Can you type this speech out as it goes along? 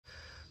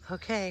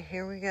Okay,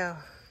 here we go.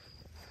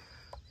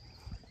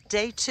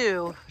 Day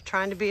 2,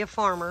 trying to be a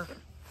farmer.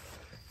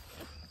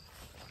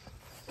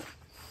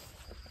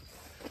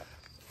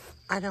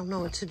 I don't know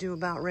what to do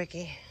about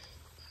Ricky.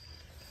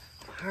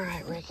 All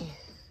right, Ricky.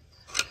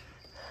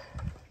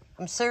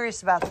 I'm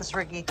serious about this,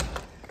 Ricky.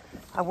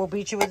 I will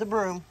beat you with a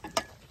broom.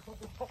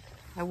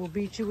 I will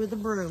beat you with a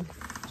broom.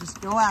 Just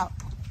go out.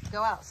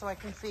 Go out so I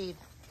can feed.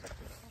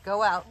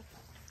 Go out.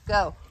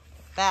 Go.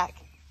 Back.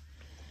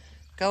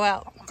 Go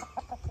out.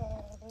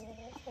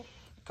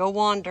 Go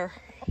wander.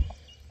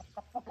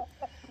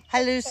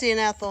 Hi, Lucy and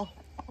Ethel.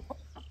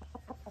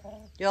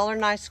 Y'all are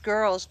nice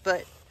girls,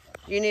 but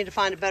you need to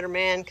find a better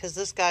man because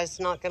this guy's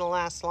not going to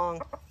last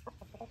long.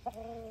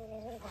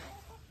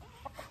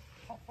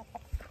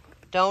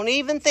 Don't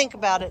even think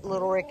about it,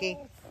 little Ricky.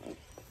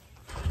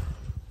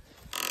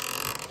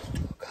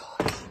 Oh,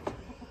 gosh.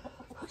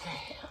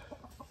 Okay.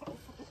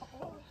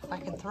 If I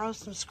can throw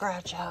some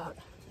scratch out,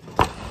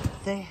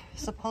 they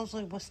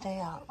supposedly will stay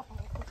out.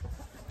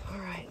 All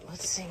right,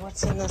 let's see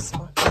what's in this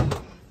one.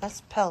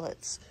 That's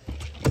pellets.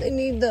 They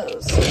need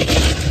those.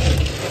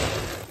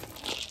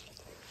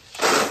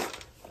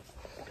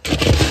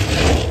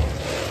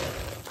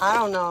 I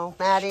don't know,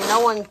 Maddie. No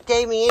one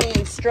gave me any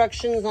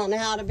instructions on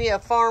how to be a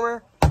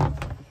farmer.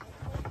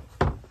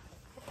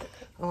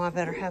 Oh, I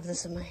better have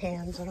this in my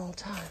hands at all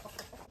times.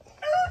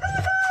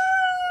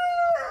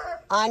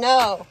 I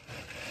know.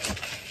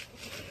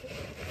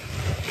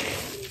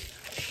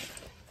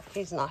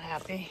 He's not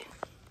happy.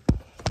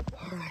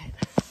 All right.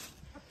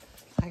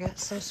 I got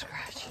some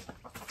scratch.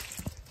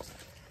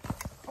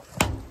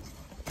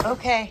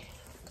 Okay.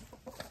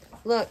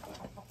 Look.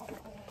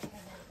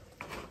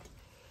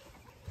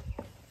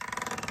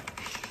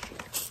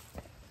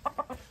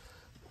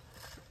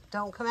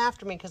 Don't come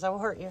after me because I will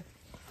hurt you.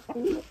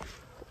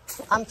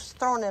 I'm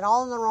throwing it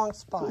all in the wrong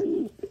spot.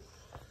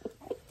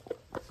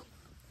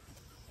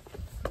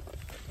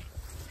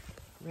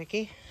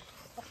 Ricky.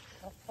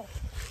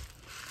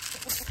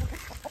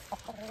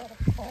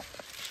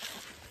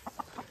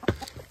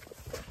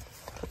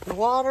 Put the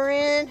water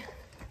in.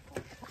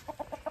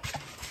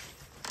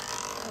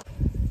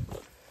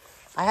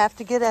 I have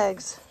to get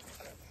eggs.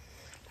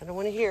 I don't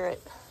want to hear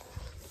it.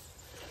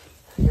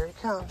 Here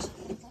it comes.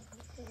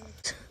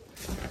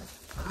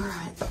 All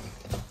right.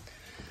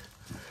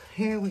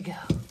 Here we go.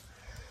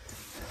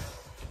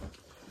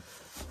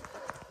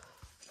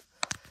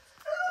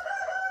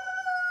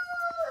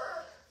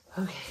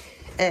 Okay,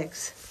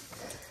 eggs.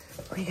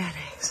 We got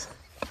eggs.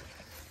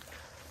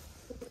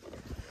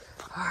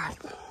 All right.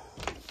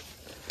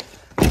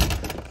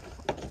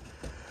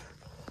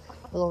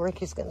 Little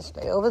Ricky's gonna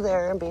stay over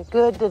there and be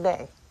good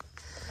today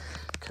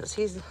because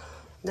he's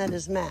met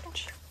his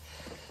match.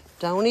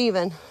 Don't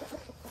even.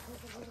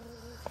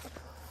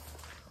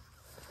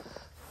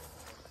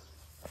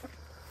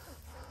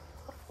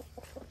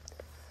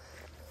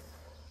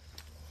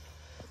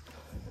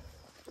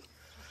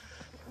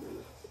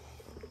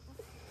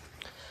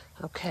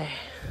 Okay.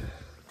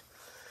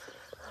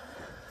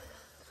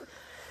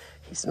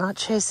 He's not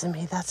chasing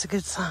me. That's a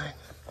good sign.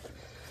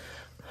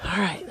 All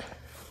right.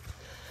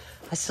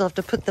 I still have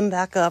to put them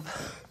back up.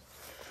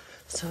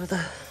 So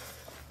the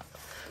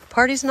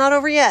party's not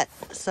over yet.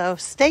 So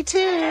stay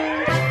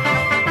tuned.